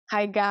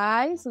Hi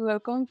guys,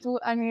 welcome to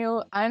a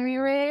new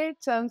anime,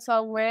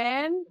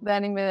 chainsawman, the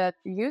anime that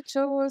you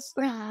chose.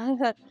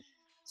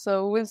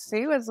 So we'll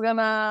see what's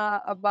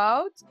gonna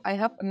about. I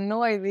have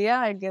no idea.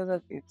 I guess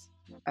that it's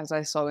as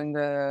I saw in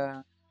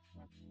the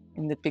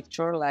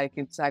picture, like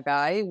it's a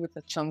guy with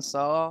a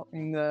chainsaw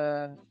in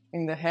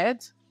the head.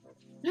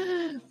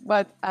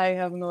 But I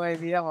have no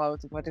idea about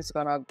what it's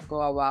gonna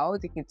go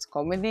about. If it's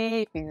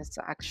comedy, if it's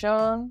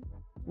action.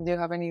 Do you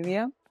have any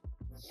idea?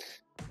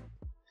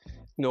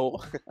 No,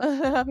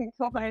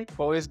 Why?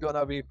 always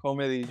gonna be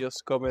comedy,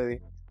 just comedy.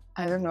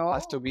 I don't know.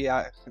 Has to be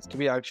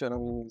action. I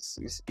mean,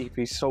 if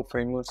it's so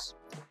famous,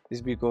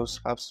 it's because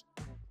has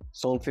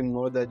something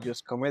more than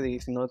just comedy.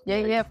 It's not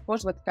Yeah, of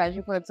course. But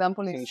Kaiju, for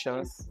example, action.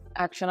 is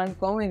action and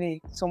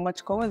comedy. So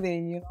much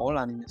comedy, All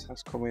animes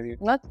has comedy.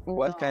 Not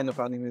What kind of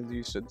anime do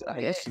you see?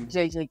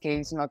 JJK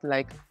is not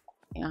like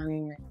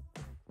anime.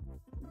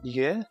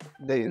 Yeah,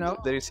 No.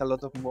 there is a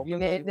lot of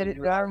moments.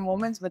 There are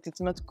moments, but it's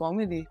not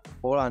comedy.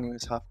 All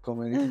animes have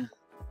comedy.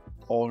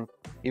 All,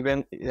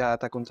 even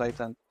Attack on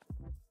Titan.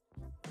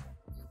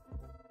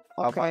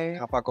 Okay.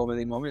 Have a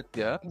comedy moment,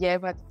 yeah, Yeah,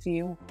 but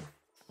few.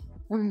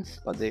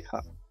 but they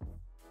have.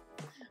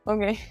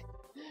 Okay.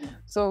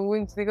 So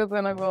when's it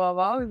gonna go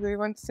about? Do you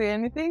want to say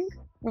anything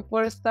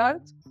before I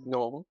start?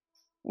 No,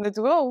 Let's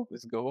go.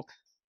 let's go.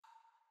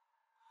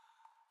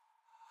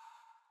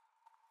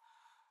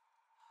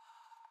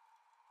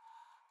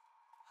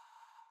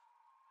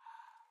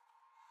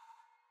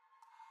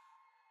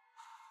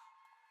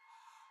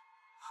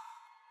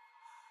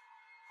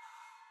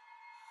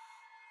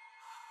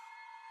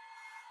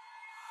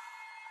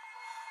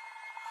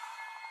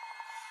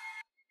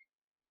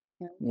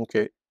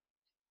 Okay,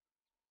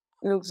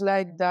 Looks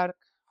like dark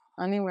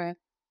anime.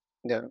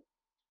 yeah.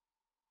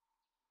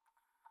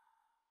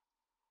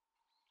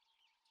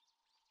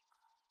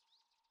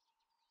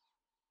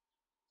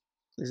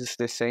 This is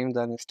the same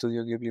than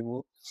Studio Ghibli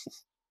movie.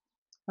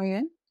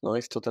 Okay. No,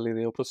 it's totally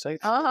the opposite.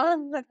 Ah,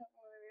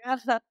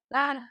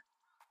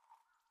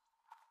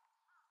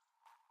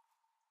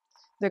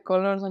 the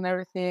colors and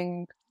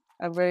everything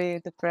are very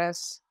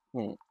depressed.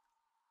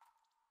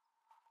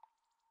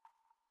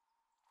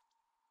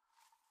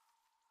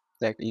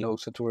 Like low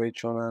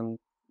saturation and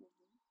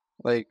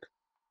like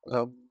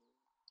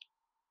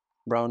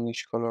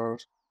brownish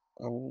colors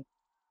and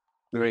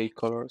gray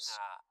colors.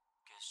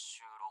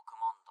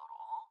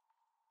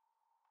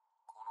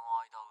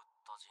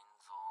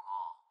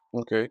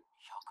 Okay.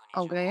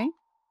 Okay.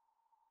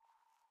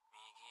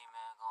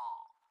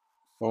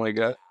 Oh my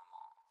god.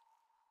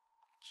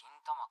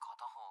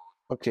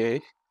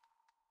 Okay.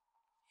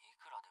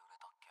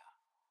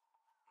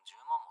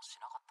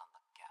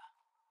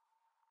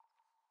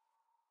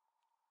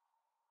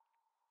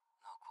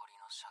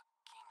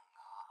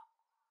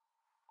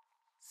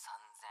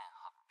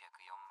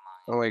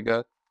 Oh my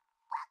god.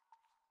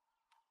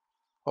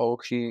 Oh,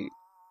 he.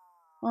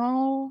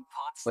 Oh.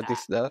 What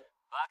is that?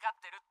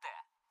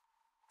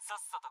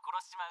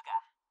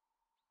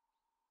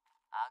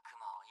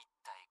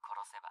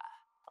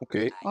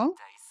 Okay. Oh.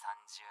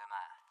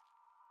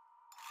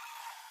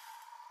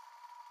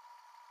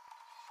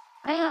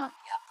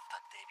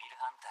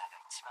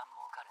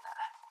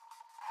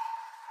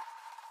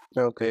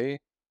 Okay.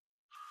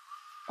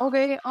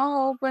 Okay.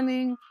 Oh,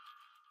 opening.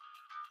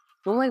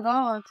 Oh my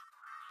god.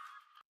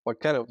 What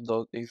kind of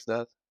dog is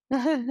that?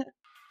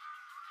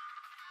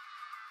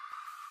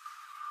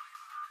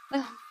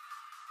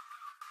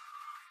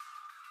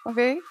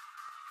 Okay.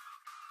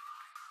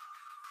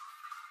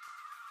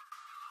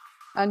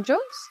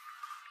 Angels?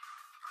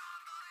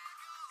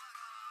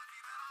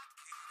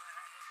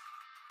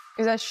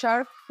 Is that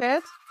shark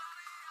head?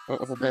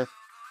 Okay.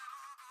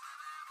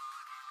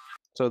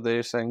 So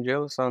there's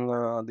angels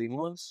and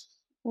demons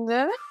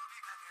Yeah.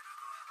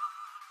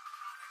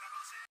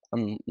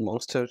 and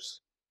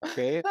monsters.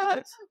 Okay.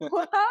 What?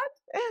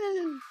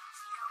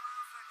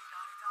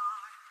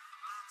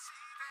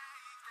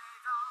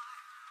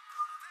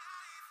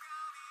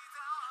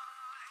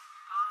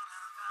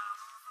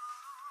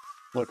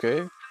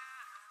 Okay.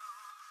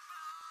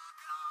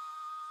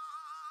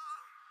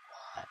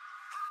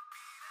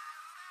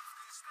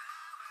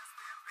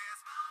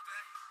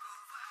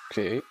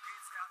 Okay.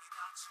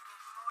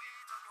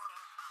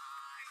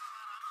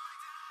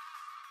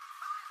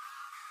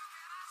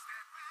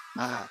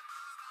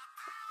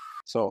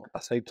 So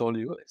as I told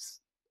you,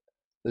 it's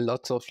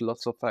lots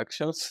of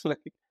actions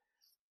like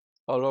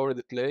all over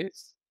the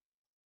place.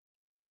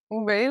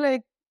 Very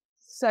like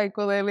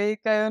psychedelic.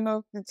 I don't know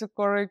if it's a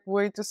correct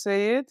way to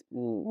say it,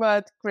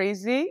 but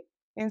crazy,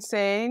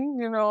 insane.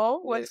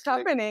 What's it's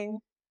like- happening?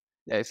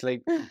 Yeah, it's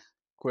like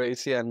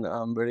crazy and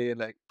very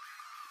like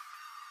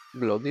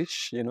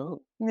bloodish,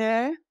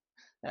 Yeah.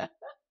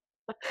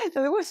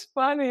 That was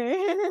funny.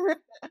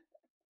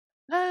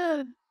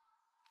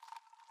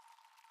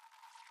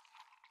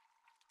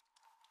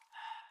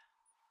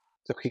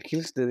 So he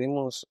kills the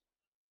demons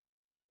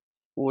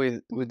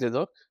with the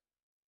dog.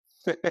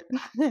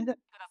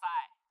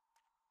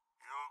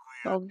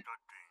 Oh,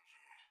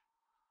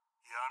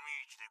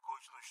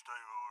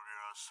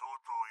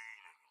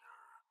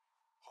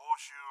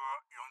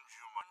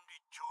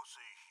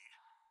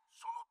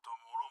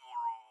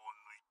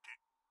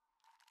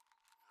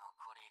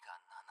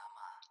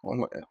 Oh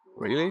my,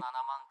 really? 7万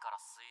から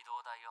水道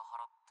代を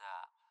払って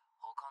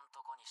他のと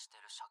こにして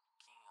る借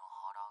金を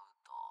払う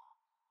と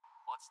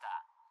落ち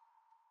た。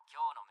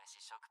今日の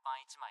飯食パ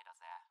ン1枚だ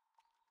ぜ。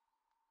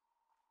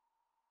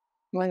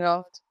 Oh my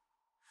god.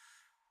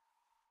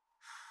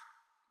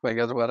 My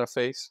god, what a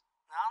face.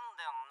 なん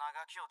であんな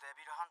ガキをデ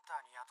ビルハン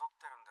ターに雇っ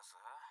てるんです？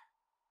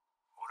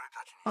俺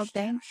たちにし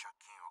てる借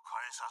金を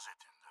返させ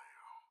てんだ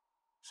よ。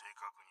正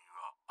確に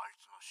はあい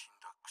つの死ん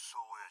だク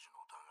ソ親父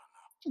のだが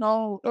な。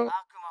No. 悪魔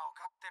を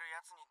飼ってるや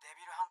つにデ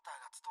ビルハンタ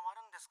ーが務ま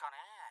るんですかね。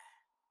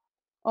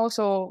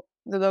 Also,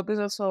 the dog is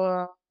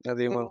also A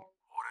demon. 俺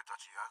た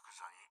ちヤク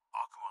ザに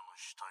悪魔の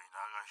死体流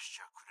し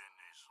ちゃくれね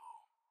えぞ。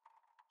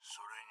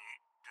それに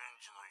デン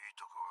ジのいい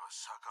とこが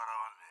逆ら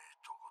わね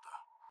えとこだ。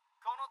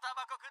このタ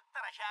バコ食った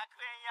ら100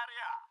円やる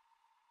よ。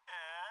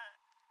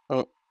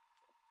Oh,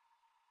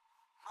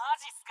 マ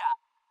ジっすか。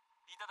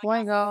いただき Oh ま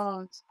my す。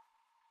 god.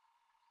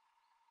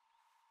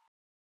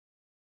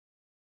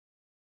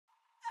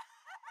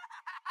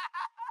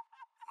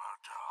 ま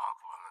た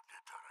悪魔が出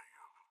たら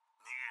呼ぶ。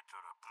逃げた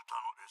ら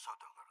豚の餌だ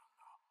からな。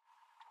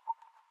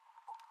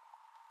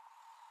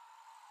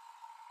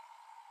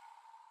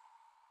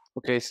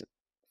okay,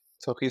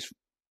 so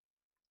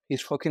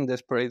he's fucking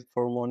desperate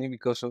for money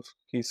because of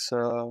his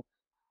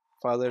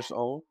father's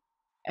own.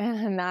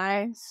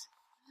 Nice.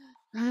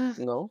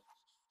 No?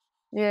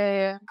 Yeah,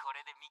 yeah. こ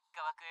れで3日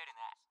は食える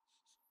ね。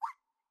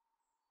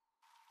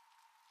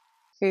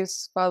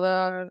 His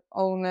father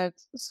owned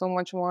so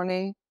much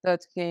money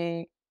that he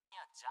い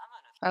やジャム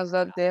塗って has 食う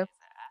that らしいぜ。 debt.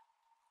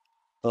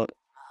 あまあ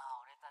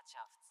俺たち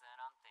は普通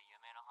なんて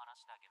夢の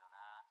話だけど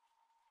な。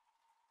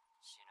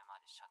死ぬま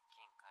で借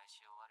金返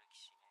し終わる気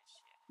しねえし。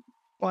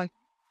 Why? 付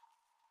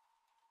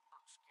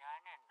き合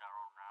えねえんだ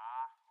ろう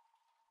な。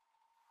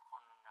こ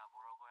んなボ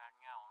ロ小屋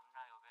には女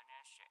呼べね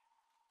えし、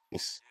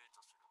 Yes. デー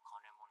トする金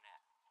もねえ。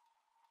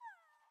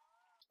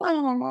 I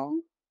don't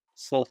know.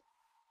 So 夢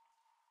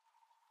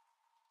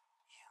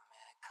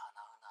叶う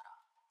なら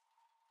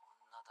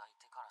女抱い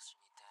てから死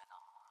にてえな。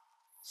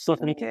 Okay. 今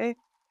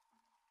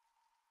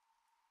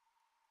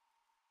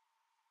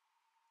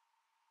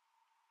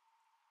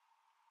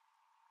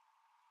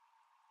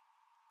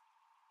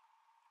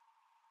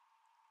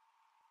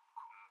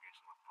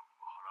月の分も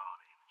払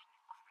わねえうちに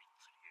首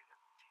つりやがっ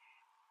て。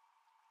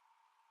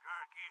ガ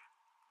キ、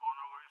物乞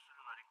いする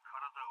なり体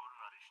折る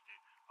なりして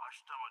明日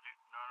まで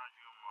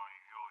70万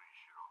用意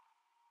しろ。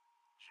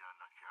じゃ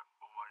なきゃ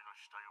お前の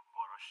死体を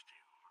ばらして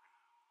売る。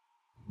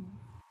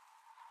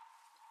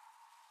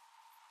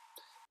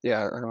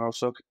 yeah, and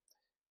also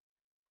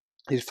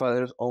his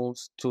father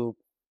owns to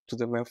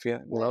the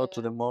mafia, well,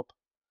 to the mob,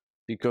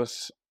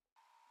 because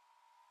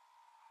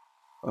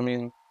I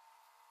mean,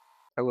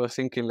 I was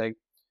thinking like,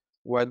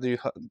 why do you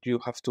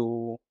have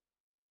to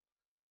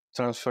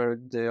transfer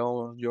the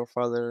own of your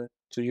father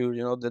to you?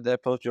 You know, the debt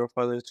of your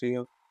father to you.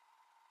 俺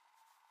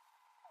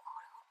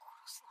を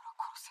殺すなら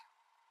殺せよ。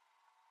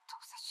ど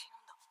うせ死ぬ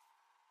んだ。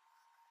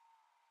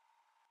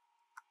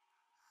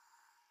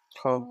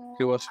 How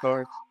he was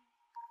hurt.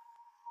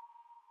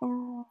 Oh. お前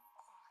も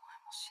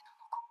死ぬ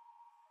のか。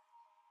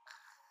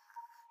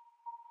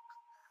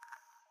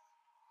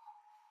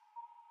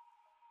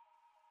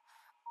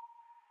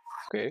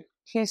 Okay.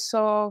 He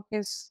saw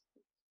his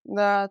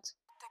dad. って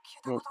聞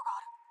いたことが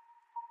ある。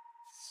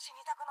死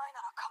にたくない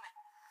なら噛め。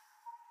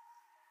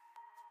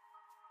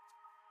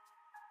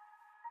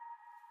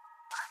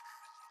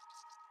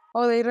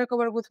 Oh, they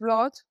recovered with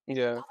blood.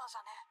 Yeah. ただじ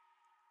ゃねえ。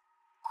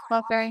これ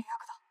は Okay. 契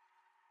約だ。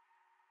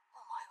お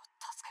前を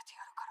助けて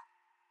やるから。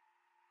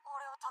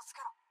俺を助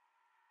けろ。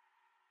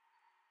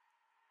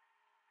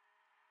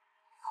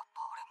やっ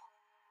ぱ俺も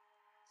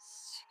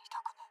死にた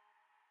くねえ。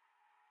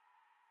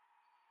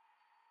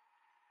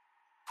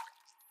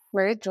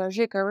 Very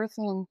tragic,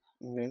 everything.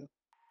 Yeah. 俺を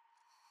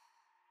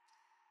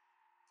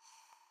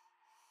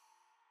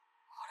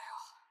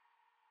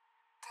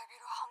デビ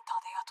ルハンタ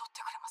ーで雇っ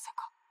てくれません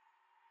か。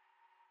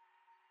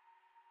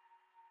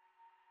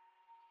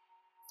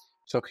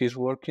 So he's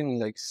working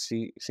like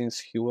since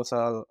he was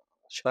a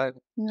child. Yeah. 帰っ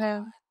て眠れ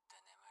ねえ。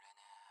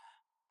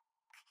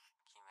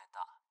決め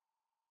た。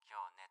今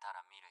日寝た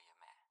ら見る夢。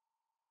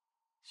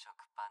食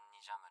パンに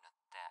ジャム塗っ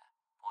て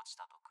ポチ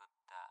タと食っ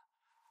て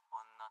女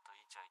と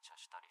イチャイチャ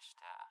したりし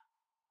て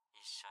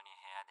一緒に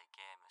部屋でゲ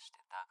ームして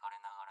抱か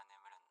れながら眠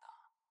るんだ。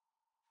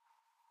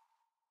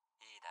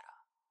いいだ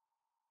ろ。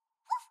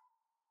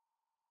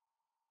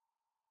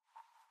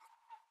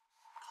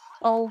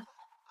 Oh.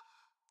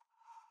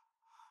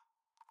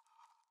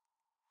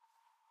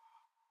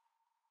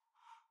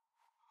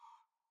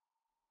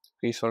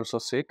 He's also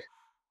sick.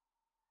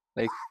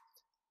 Like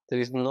there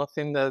is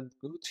nothing that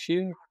good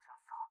here. 母ちゃん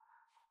さ、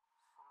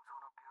心臓の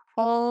病気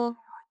Oh. に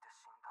入って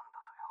死んだん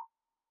だとよ。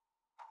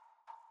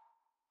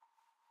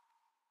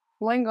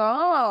 Oh my god. 悪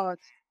魔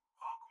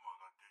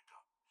が出た。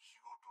仕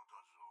事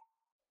だぞ。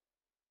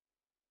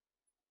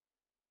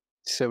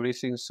 Is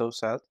everything so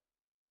sad?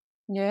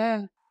 Yeah.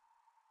 夢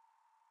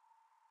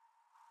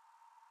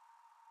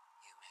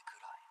く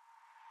らい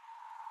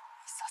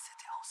見させ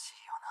てほし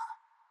いよな。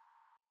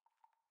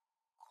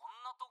こん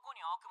なとこに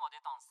悪魔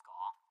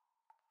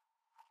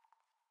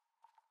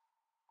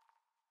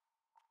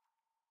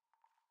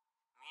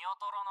当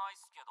たらないっ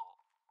すけど、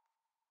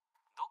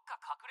どっか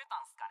隠れ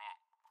たんすかね。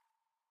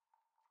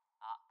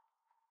あ、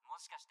も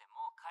しかして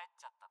もう帰っ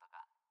ちゃったと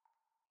か。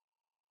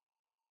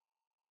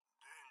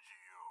デンジ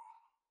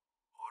よ、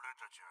俺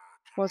たちは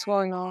て What's め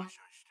えに going on? 感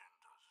謝してん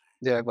だぜ。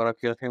 They are gonna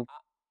kill him. は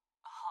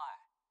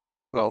い。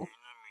Well, 犬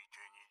みて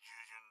えに従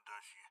順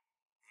だし、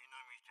犬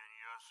みてえに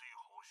安い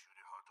報酬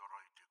で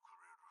働いてく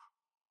れる。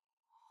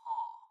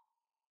はあ。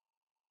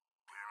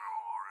で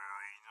も俺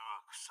は犬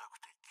は臭く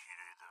て綺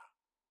麗だ。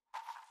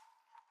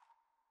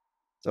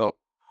 oh.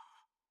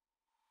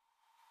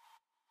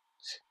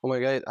 Oh my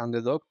god, and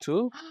the dog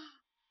too?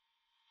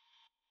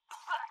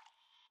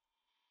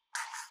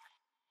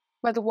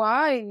 But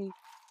why? 俺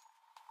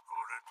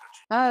た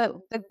ち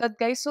That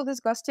guy is so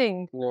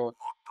disgusting. No. もっと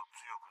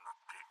強くな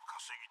って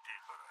稼ぎてえ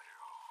から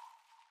よ。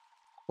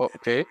 Oh, て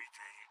めえ okay. み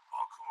てえに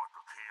悪魔と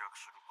契約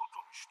するこ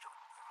とにしたん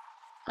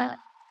だ。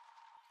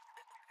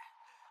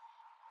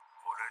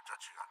 俺た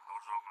ちが望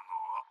むの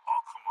は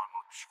悪魔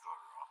の力。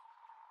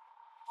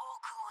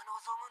 僕が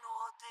望むの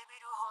はデビ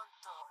ルハン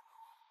ターの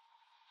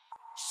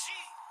死。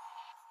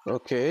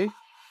 Okay. デ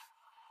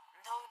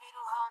ビル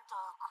ハンタ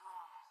ーくん、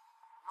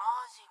マ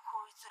ジ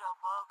こいつら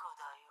バカ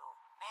だよ。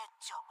めっ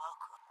ちゃバ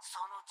カ。そ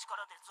の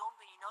力でゾン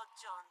ビになっ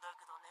ちゃうんだ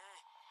けどね。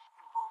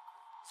僕、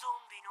ゾ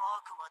ンビの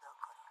悪魔だ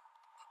から。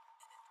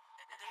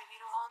デビ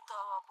ルハンター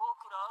は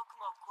僕ら悪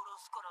魔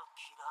殺すから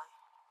嫌い。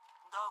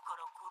だか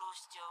ら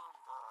殺しちゃうん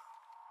だ。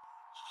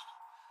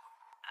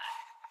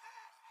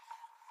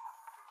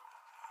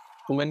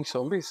 Too many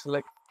zombies.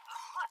 Like,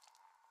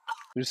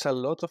 there's a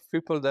lot of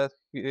people that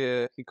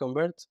he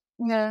converts.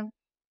 Yeah.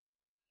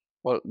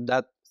 Well,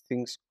 that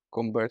things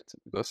convert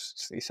because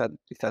it's a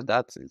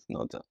that. It's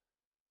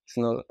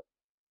not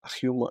a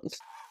human.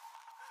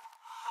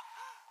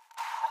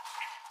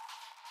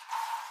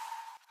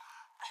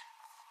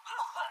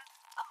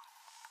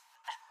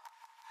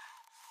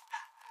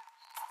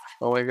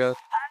 Oh my god.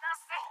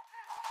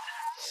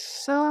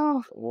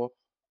 So Whoa.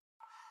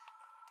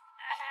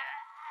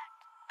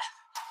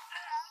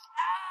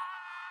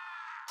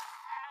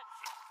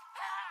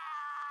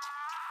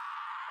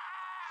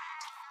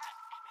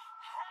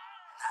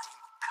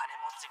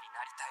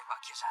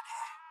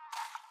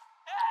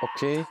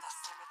 Okay. ただ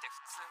せめて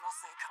普通の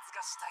生活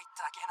がしたい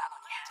だけなの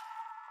に。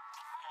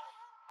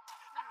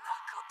んな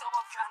ことも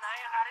叶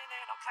えられね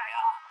えのかよ。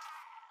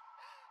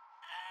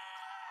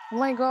 oh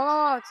my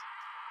god.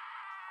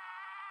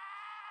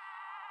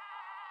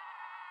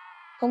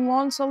 Come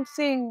on,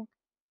 something.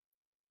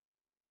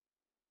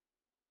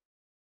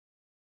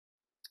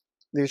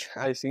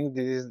 I think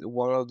this is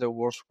one of the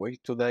worst ways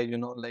to die. You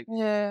know,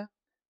 Yeah.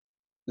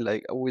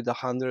 like with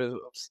 100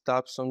 of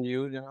stabs on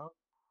you. You know,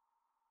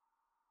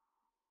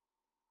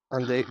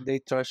 and they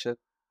trash it.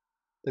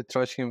 They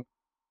trash him.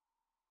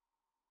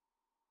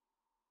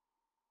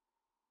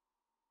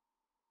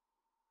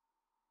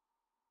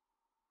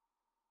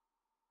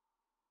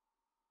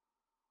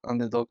 And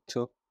the dog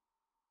too.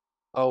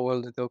 Oh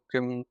well, the dog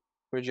can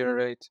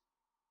regenerate.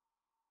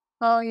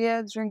 Oh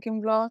yeah,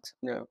 drinking blood.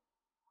 Yeah.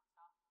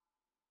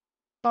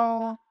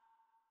 Oh.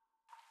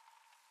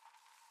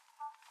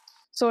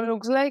 So it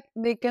looks like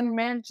they can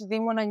merge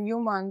demon and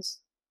humans.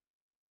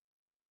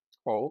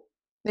 Oh.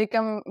 They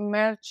can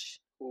merge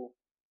Oh.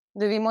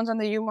 the demons and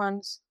the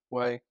humans.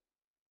 Why?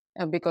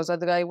 Because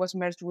that guy was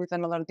merged with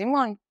another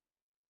demon.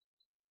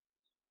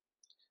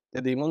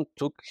 The demon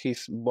took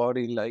his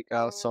body like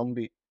a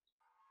zombie.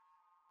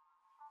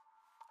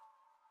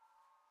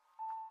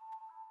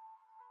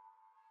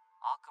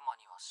 悪魔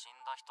には死ん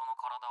だ人の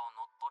体を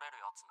乗っ取れる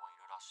やつもい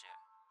るらしい。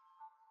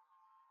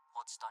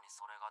ポチタに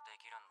それがで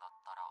きるんだっ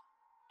たら、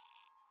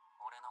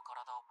俺の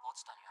体をポ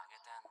チタにあげ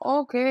てんだ。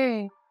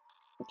 Okay.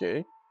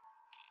 Okay.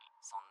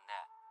 そんで、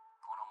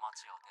この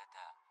町を出て、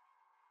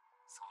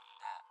そん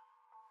で、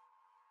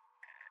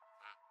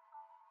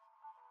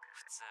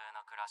普通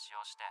の暮らし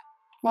をして、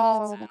普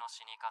Wow. 通の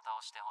死に方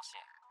をしてほしい。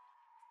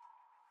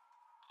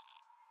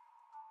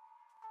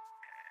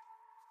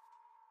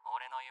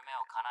俺の夢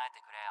を叶えて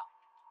くれよ。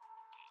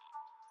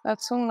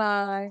 That's so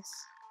nice.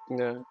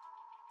 Yeah.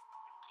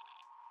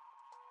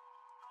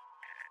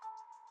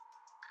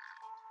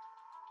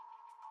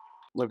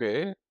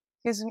 Okay.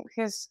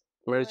 His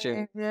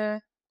Merging. yeah,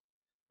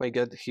 My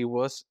god, he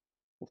was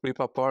rip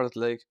apart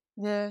like.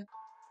 yeah.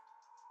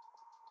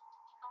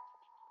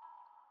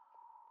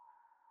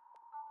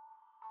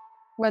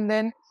 When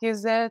then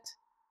he's dead.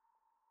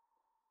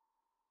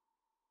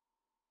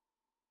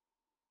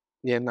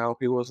 Yeah, now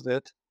he was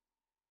dead.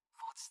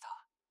 ポチタ。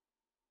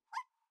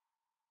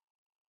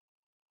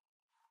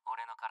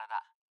俺の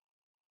体、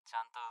ち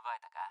ゃんと奪え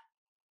たか？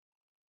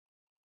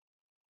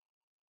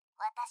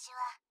私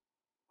は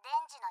デ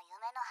ンジの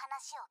夢の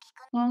話を聞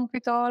く。 Oh, he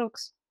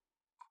talks.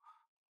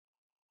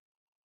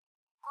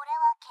 これ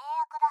は契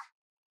約だ。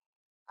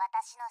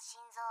私の心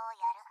臓を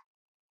やる。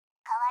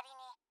代わり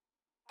に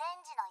デ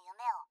ンジの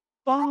夢を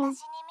Wow.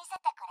 私に見せて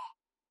くれ。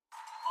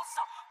ポチ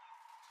タ。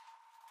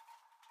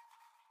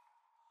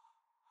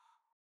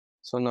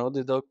 So now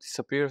the dog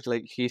disappears,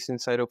 like he's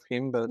inside of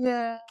him, but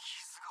Yeah.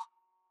 傷が。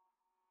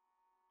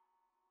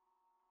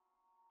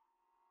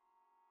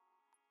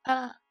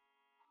Ah.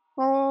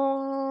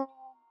 Oh.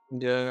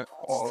 Yeah.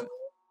 Oh,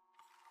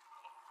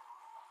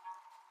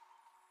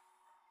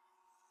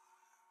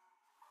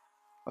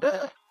 どういう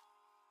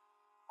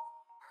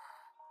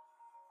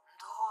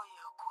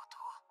こと？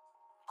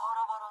バ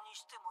ラバラに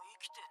しても生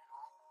きてんの？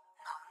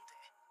なんで？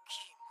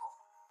キモ？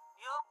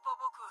やっぱ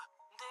僕、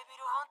デビ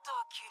ルハンタ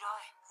ー嫌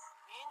い。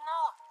みん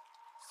な、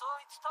そ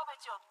いつ食べ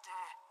ちゃって。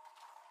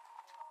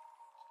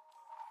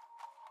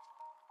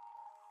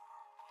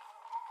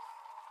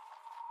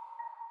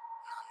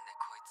なんで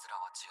こいつら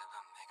は十分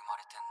恵ま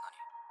れてんのに、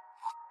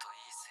もっと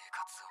いい生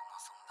活を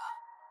望んだ。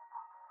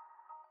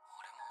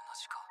俺も同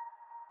じか。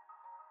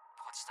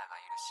ポチタが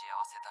いる幸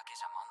せだけ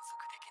じゃ満足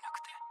できな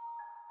くて、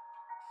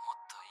も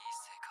っといい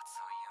生活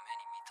を夢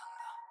に見たん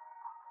だ。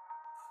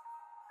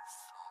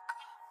そうか、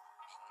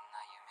みんな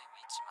夢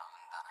見ちまう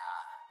んだな。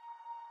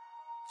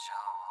じゃ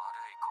あ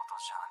悪いこと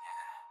じゃね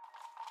え。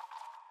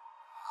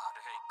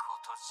悪いこ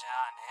とじゃ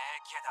ね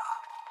えけど、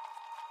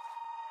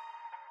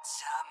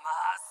邪魔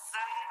すん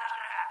な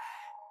ら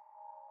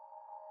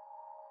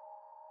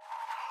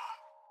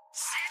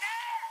死ね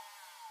え。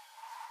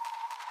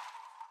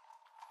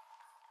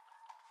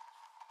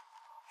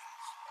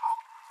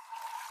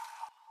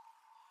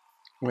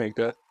 oh my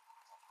god.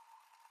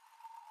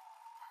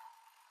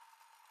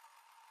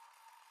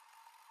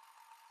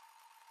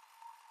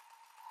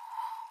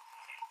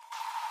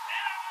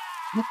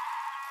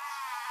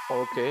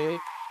 Okay.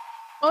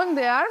 On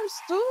the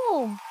arms too.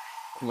 Oh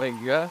my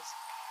god.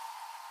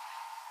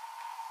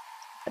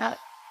 Ah.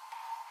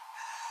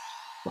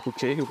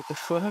 Okay, what the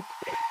fuck?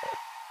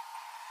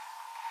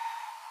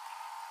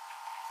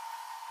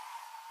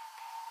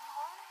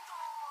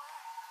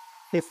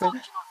 さっきのサポ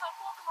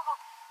ークマが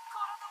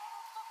体を乗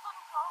っ取ったの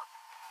か？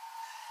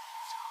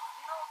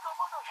仲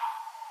間だな。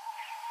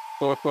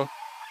Oh,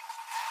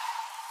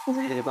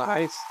 the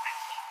eyes.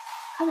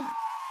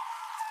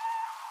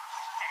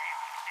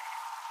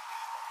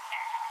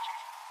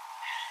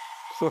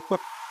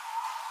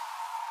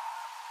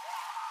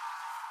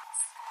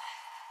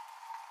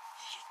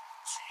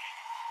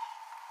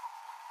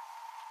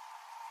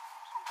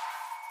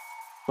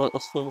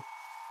 Also,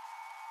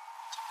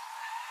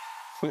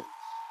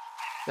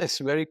 that's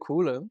very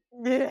cool, huh?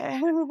 Yeah.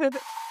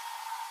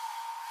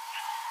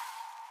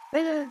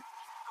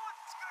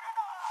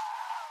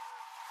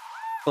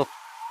 Oh,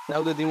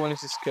 now the demon is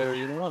scary,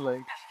 you know,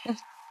 like.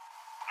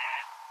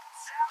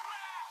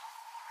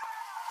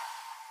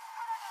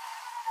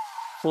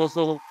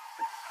 Also,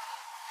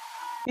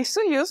 It's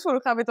so useful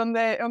to have it on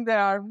the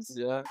arms.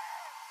 yeah.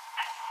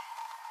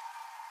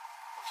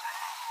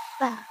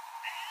 Ah.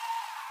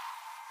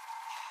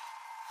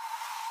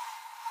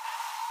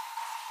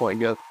 Oh my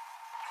god.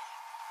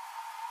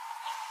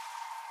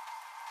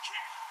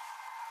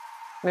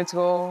 Let's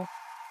go.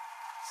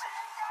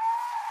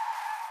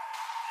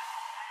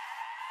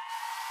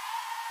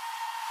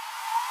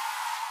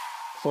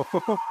 Oh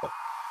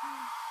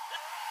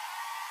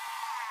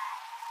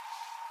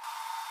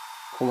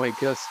my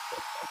god.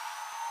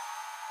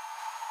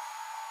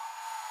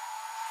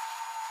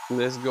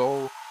 Let's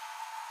go.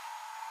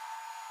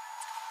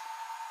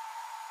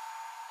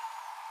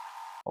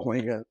 Oh my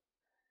god.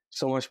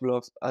 So much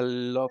blood. I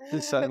love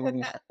this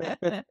anime. デビ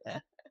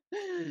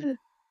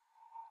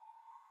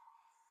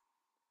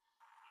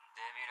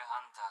ルハ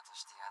ンターと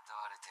して雇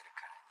われてる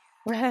から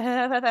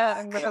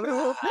に。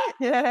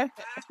 Yeah. て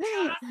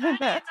め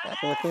え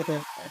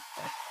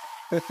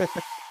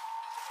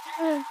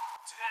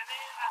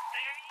ら全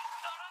員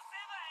殺せ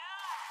ばよ、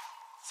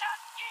借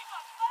金は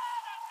バ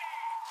ーだ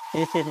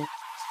ぜ。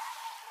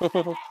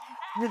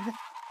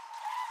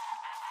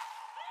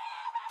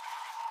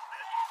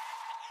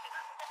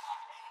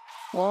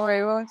 Oh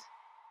my god.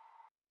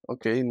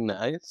 Okay,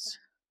 nice.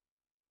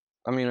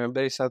 I mean, I'm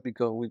very sad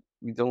because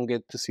we don't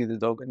get to see the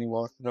dog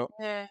anymore, you know?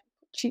 Yeah.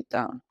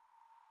 Cheetah.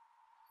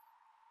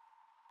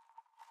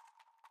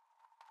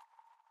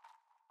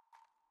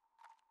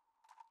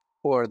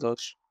 Who are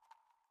those?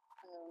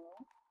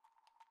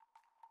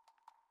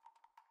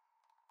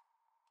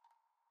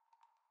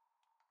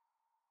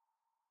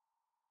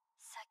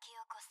 先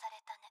を越さ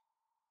れたね。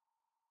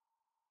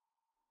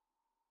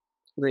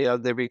 They are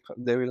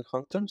devil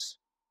hunters?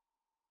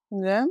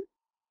 Yeah.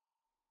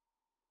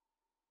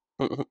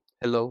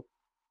 Hello.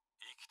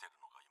 生きてる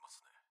のがいま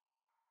すね。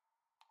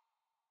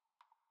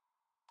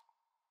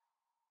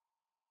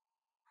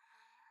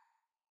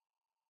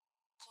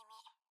君、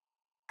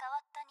変わ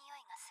った匂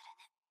いがする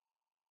ね。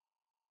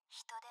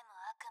人でも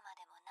悪魔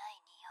でもない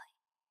匂い。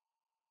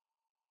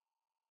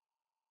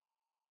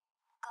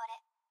これ、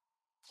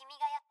君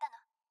がやったの？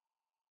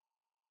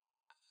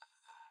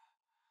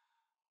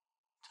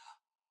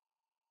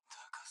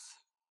高須。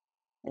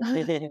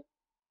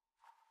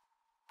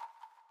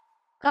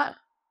 Ah.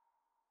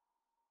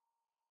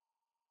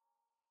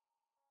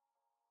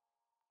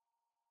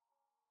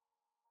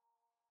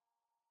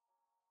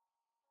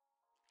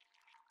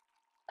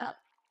 Ah.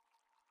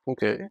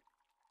 Okay.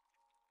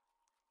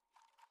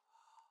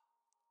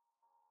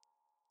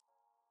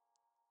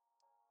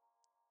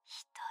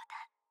 人だ。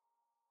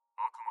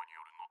悪魔に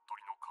よる乗っ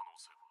取りの可能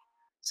性は？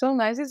 So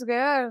nice, this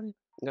girl.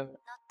 Yeah. 乗っ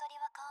取り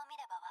は顔見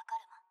ればわか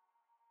るもん。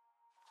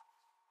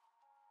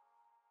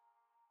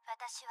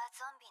私は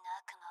ゾンビの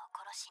悪魔を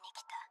殺しに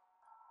来た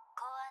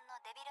公安の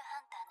デビル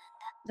ハンター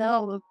なんだ。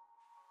No.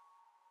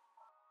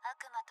 悪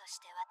魔とし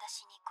て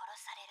私に殺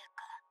される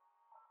か、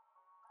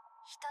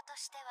人と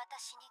して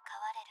私に飼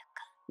われる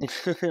か、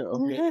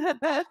 Okay.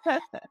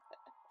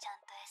 ちゃ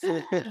んと餌を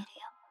あげるよ。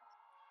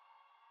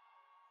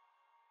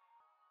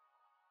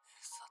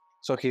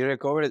 So he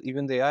recovered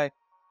even the eye.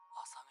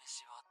 朝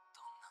飯は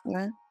どん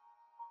な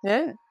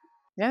Yeah.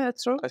 Yeah,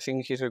 that's true. I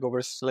think he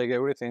recovers like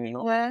everything, you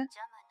know. Yeah. ジャム塗っ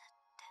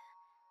て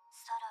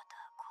サラ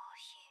ダ、コー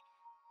ヒー、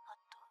あ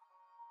と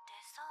デ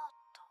ザー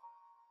ト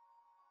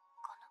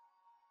か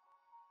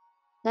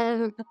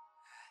な。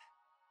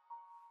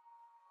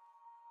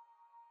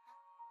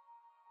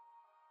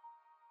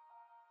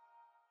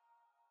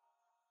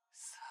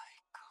 最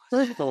高じゃ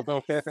ない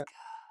ですか。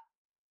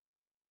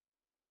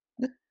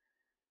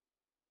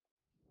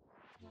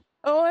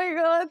 Oh my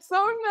god, so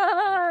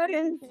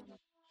nice.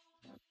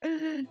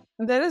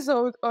 There is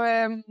a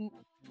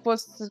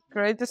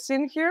post-credit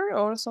scene here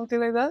or something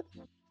like that.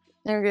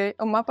 Okay,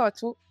 on Mappa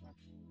too.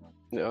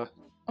 Yeah.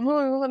 Oh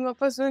my god,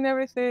 Mappa's doing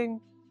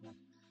everything.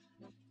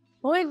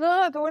 Oh my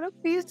god, what a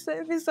piece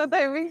episode,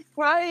 I've been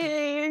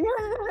crying.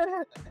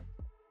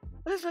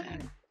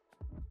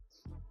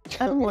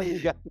 Oh my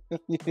god.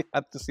 You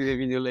have to see the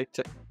video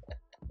later.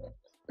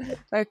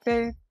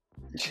 Okay.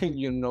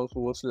 Your nose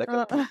was like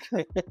Uh,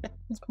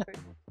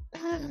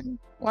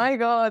 My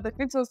god, I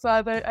feel so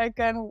sad. I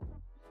can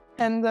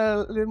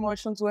handle the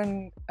emotions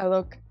when I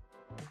look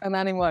an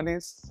animal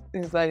is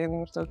dying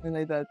or something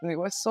like that. And it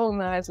was so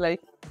nice.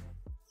 Like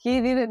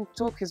he didn't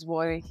took his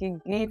body, he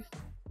gave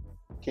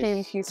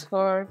him his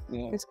heart,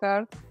 Yeah. his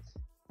heart,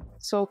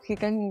 so he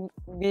can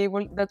be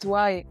able. That's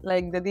why,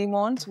 like the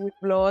demons with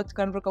blood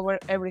can recover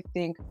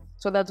everything.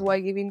 So that's why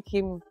giving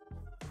him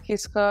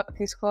his heart,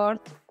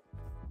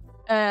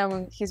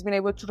 he's been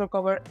able to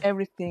recover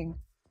everything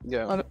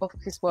Yeah. of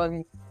his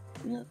body.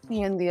 Yeah.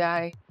 And the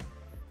eye.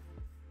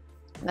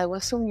 That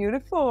was so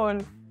beautiful.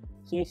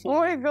 Oh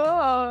my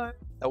god.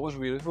 That was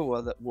beautiful,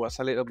 but that was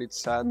a little bit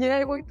sad.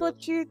 Yeah, with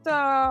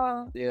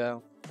Pochita. Yeah.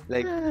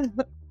 Like,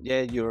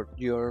 yeah,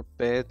 your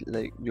pet,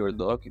 like your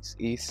dog,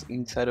 is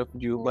inside of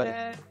you, but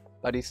Yeah,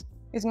 it's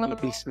it's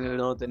not. it's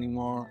not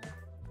anymore.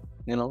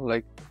 You know,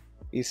 like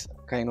it's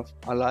kind of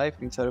alive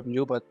inside of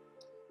you, but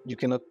you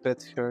cannot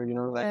pet her. You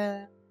know,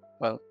 like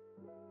well,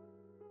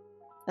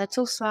 That's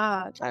so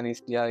sad. and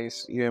it's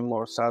even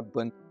more sad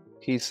when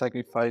he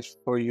sacrificed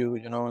for you.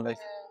 You know, like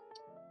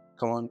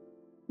come on.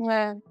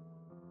 Yeah.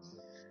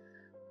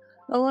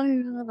 Oh my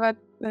god,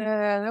 but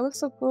that was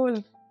so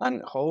cool.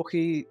 And how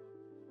he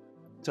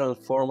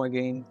transformed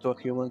again to a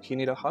human, he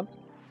need a hug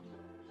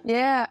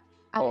Yeah,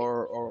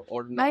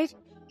 or not. I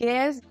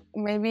guess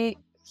maybe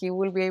he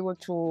will be able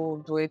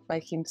to do it by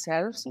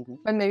himself. Mhm.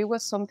 But maybe it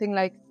was something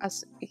like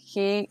as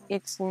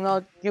it's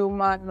not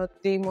human, not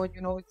demon,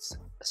 it's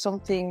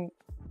something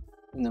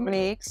In the middle.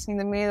 mix in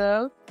the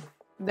middle.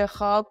 The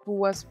Hulk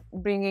was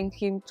bringing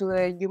him to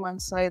the human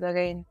side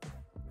again.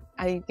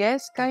 I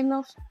guess, kind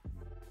of,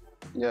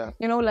 Yeah.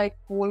 like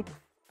Hulk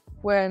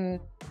when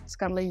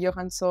Scarlett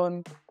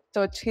Johansson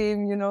touched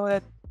him,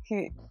 that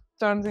he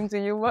turns into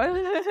human.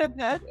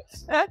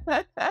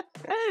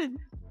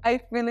 I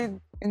feel it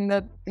in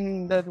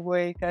that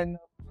way, kind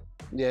of.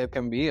 Yeah, it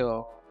can be,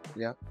 or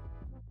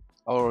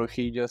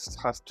he just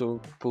has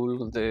to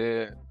pull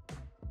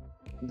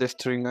the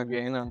string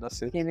again, and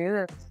that's it. He did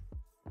it.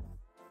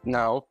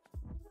 Now,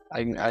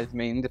 I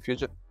mean in the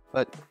future,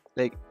 but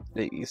like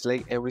it's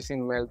like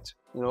everything melt,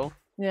 you know?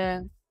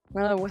 Yeah.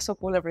 No, it was so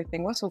cool.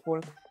 Everything was so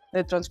cool.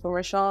 The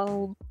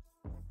transformation,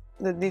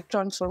 the deep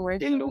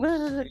transformation.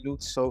 It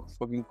looks so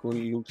fucking cool.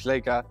 It looks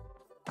like a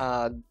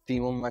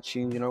demon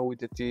machine, with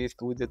the teeth,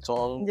 with the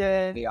tongue.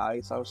 Yeah. The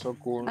eyes are so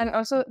cool. And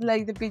also,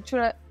 like the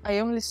picture, I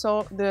only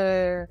saw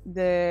the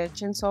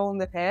chainsaw on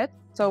the head,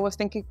 so I was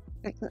thinking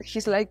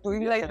he's like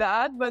doing like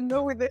that, but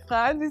no, with the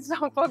hand, it's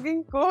so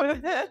fucking cool.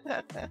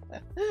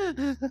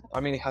 I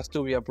mean, it has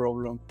to be a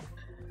problem.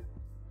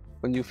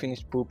 When you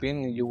finish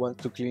pooping, you want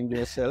to clean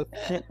yourself.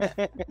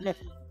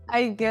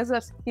 I guess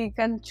that he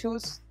can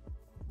choose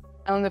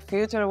in the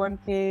future when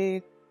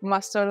he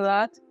master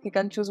that, he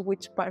can choose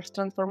which parts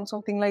transform,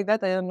 something like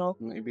that. I don't know.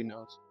 Maybe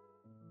not.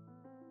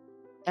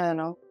 I don't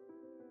know.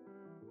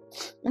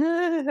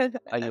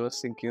 I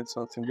was thinking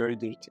something very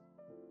dirty.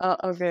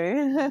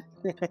 Okay.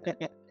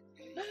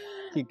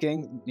 Do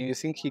you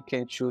think he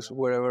can choose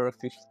wherever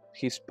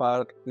his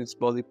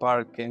body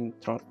part can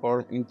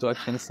transform into a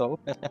chainsaw?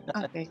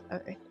 Okay.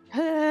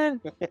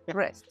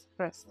 Rest.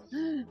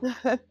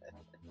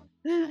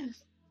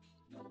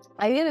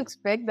 I didn't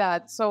expect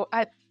that. So,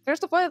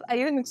 first of all, I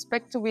didn't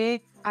expect to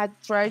be a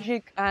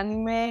tragic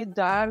anime,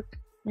 dark,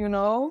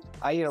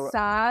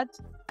 sad.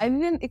 I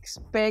didn't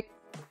expect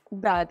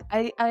that.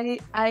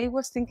 I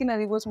was thinking that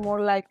it was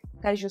more like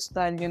casual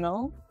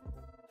style,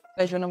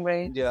 casual number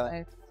 8.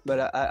 Yeah.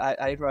 But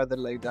I rather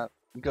like that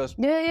because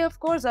Yeah, of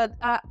course.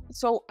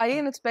 So I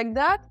didn't expect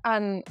that,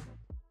 and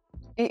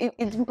it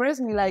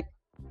impressed me. Like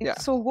it's Yeah.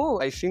 so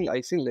good. I think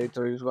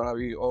later it's gonna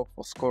be of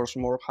course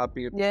more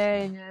happy.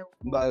 Yeah, more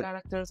But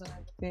characters and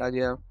everything. But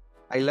yeah,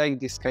 I like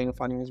this kind of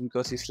animes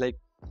because it's like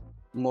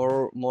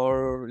more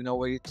in a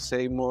way to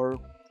say more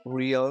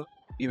real,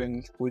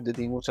 even with the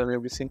demons and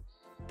everything.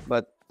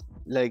 But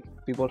like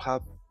people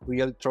have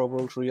real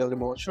troubles, real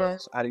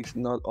emotions, and it's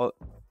not all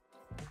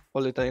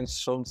the time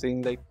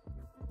something like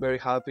very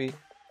happy.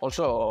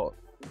 Also,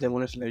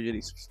 Demon Slayer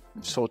is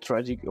so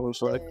tragic.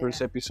 Also, like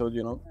first episode,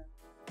 you know,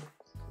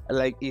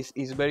 like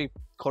it's very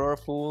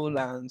colorful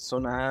and so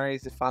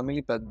nice, the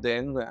family, but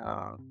then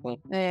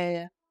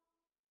Yeah.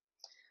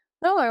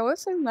 No, it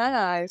wasn't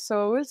nice.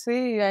 So we'll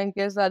see. I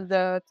guess that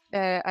the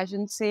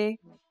agency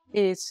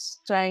is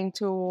trying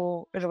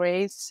to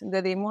erase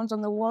the demons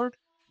on the world.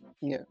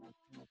 yeah.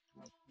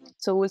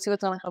 So we'll see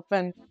what's gonna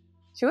happen.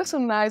 She was so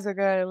nice, the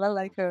girl. I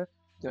like her.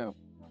 Yeah.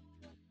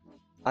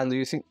 And do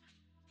you think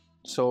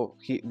so?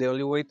 The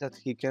only way that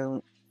he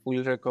can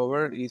fully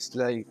recover is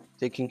like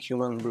taking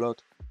human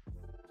blood.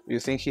 Do you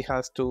think he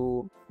has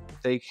to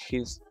take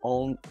his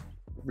own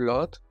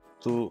blood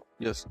to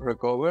just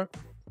recover,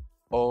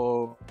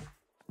 or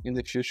in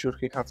the future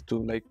he have to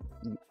like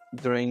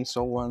drain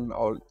someone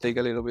or take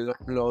a little bit of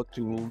blood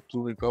to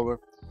recover?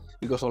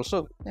 Because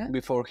also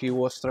before he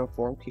was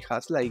transformed, he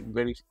has like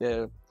very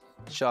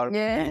sharp,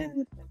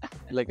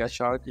 like a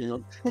shark, you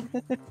know.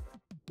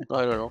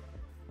 I don't know.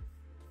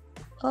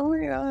 Oh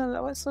my god,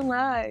 that was so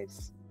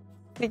nice.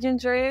 Did you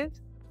enjoy it?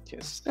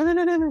 Yes.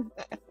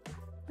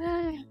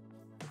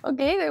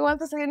 Okay, do you want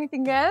to say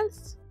anything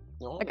else?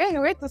 No. I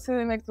can't wait to see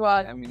the next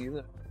one. I mean,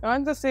 neither. I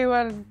want to see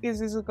what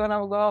this is gonna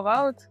go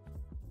about.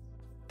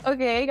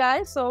 Okay,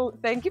 guys, so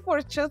thank you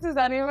for choosing this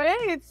anime.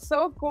 It's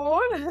so cool.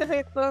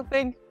 So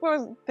thank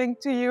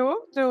to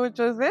you to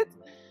choose it.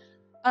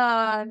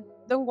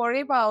 Don't worry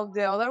about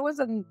the other ones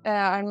that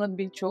are not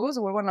being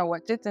chosen. We're gonna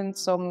watch it in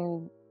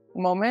some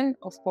moment,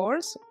 of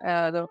course.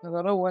 The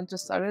other one to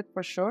start it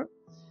for sure.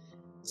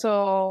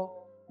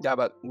 So yeah,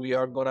 but we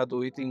are gonna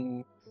do it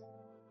in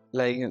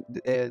like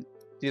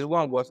this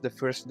one was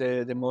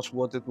the most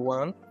wanted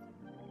one.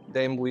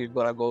 Then we're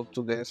gonna go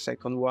to the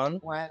second one.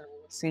 Well,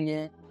 see,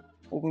 yeah.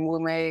 We'll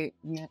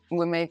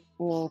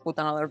put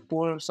another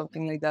pool or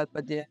something like that,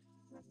 but yeah.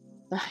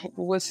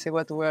 We'll see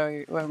what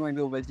we're going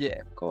to do, but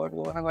yeah, of course,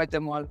 we're gonna watch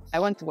them all. I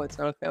want to watch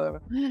all,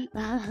 however.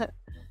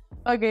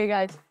 Okay,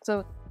 guys,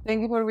 so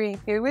thank you for being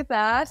here with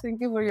us.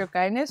 Thank you for your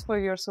kindness, for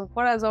your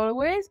support as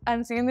always,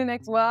 and see you in the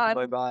next one.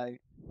 Bye bye.